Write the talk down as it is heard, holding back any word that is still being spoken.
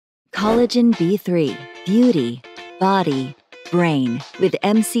Collagen B3, beauty, body, brain with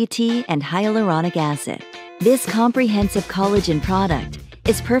MCT and hyaluronic acid. This comprehensive collagen product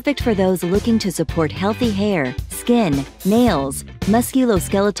is perfect for those looking to support healthy hair, skin, nails,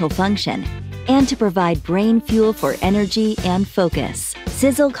 musculoskeletal function, and to provide brain fuel for energy and focus.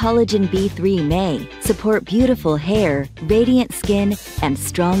 Sizzle Collagen B3 may support beautiful hair, radiant skin, and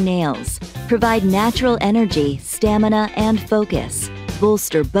strong nails, provide natural energy, stamina, and focus,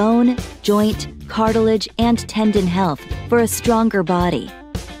 bolster bone, joint, cartilage, and tendon health for a stronger body.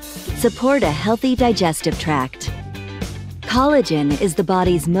 Support a healthy digestive tract. Collagen is the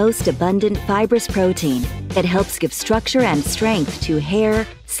body's most abundant fibrous protein that helps give structure and strength to hair,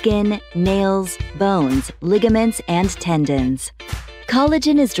 skin, nails, bones, ligaments, and tendons.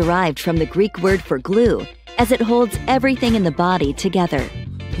 Collagen is derived from the Greek word for glue, as it holds everything in the body together.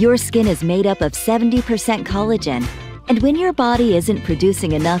 Your skin is made up of 70% collagen, and when your body isn't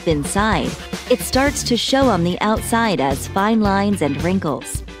producing enough inside, it starts to show on the outside as fine lines and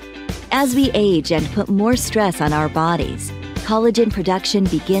wrinkles. As we age and put more stress on our bodies, collagen production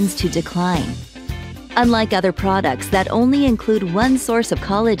begins to decline. Unlike other products that only include one source of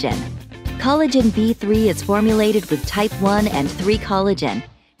collagen, Collagen B3 is formulated with type 1 and 3 collagen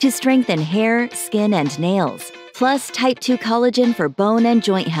to strengthen hair, skin, and nails, plus type 2 collagen for bone and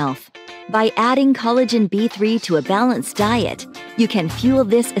joint health. By adding Collagen B3 to a balanced diet, you can fuel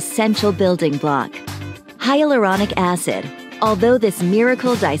this essential building block. Hyaluronic acid. Although this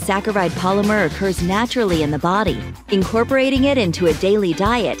miracle disaccharide polymer occurs naturally in the body, incorporating it into a daily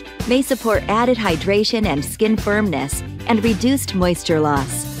diet may support added hydration and skin firmness and reduced moisture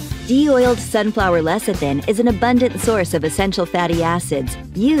loss. De-oiled sunflower lecithin is an abundant source of essential fatty acids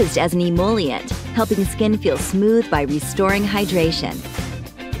used as an emollient, helping skin feel smooth by restoring hydration.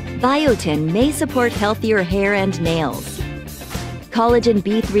 Biotin may support healthier hair and nails. Collagen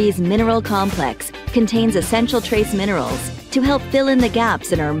B3's mineral complex contains essential trace minerals to help fill in the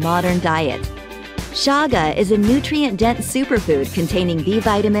gaps in our modern diet. Chaga is a nutrient-dense superfood containing B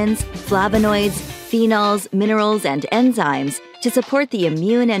vitamins, flavonoids, phenols, minerals, and enzymes to support the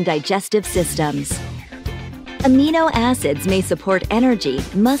immune and digestive systems. Amino acids may support energy,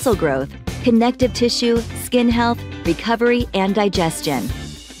 muscle growth, connective tissue, skin health, recovery, and digestion.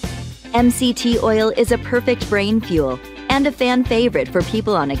 MCT oil is a perfect brain fuel and a fan favorite for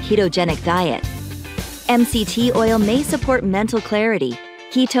people on a ketogenic diet. MCT oil may support mental clarity,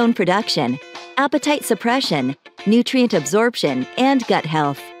 ketone production, appetite suppression, nutrient absorption, and gut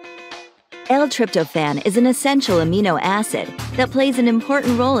health. L-tryptophan is an essential amino acid that plays an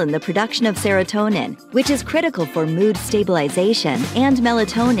important role in the production of serotonin, which is critical for mood stabilization, and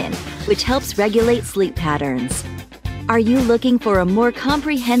melatonin, which helps regulate sleep patterns. Are you looking for a more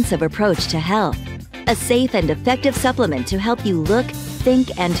comprehensive approach to health? A safe and effective supplement to help you look,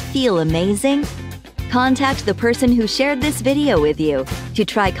 think, and feel amazing? Contact the person who shared this video with you to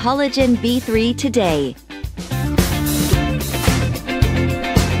try Collagen B3 today.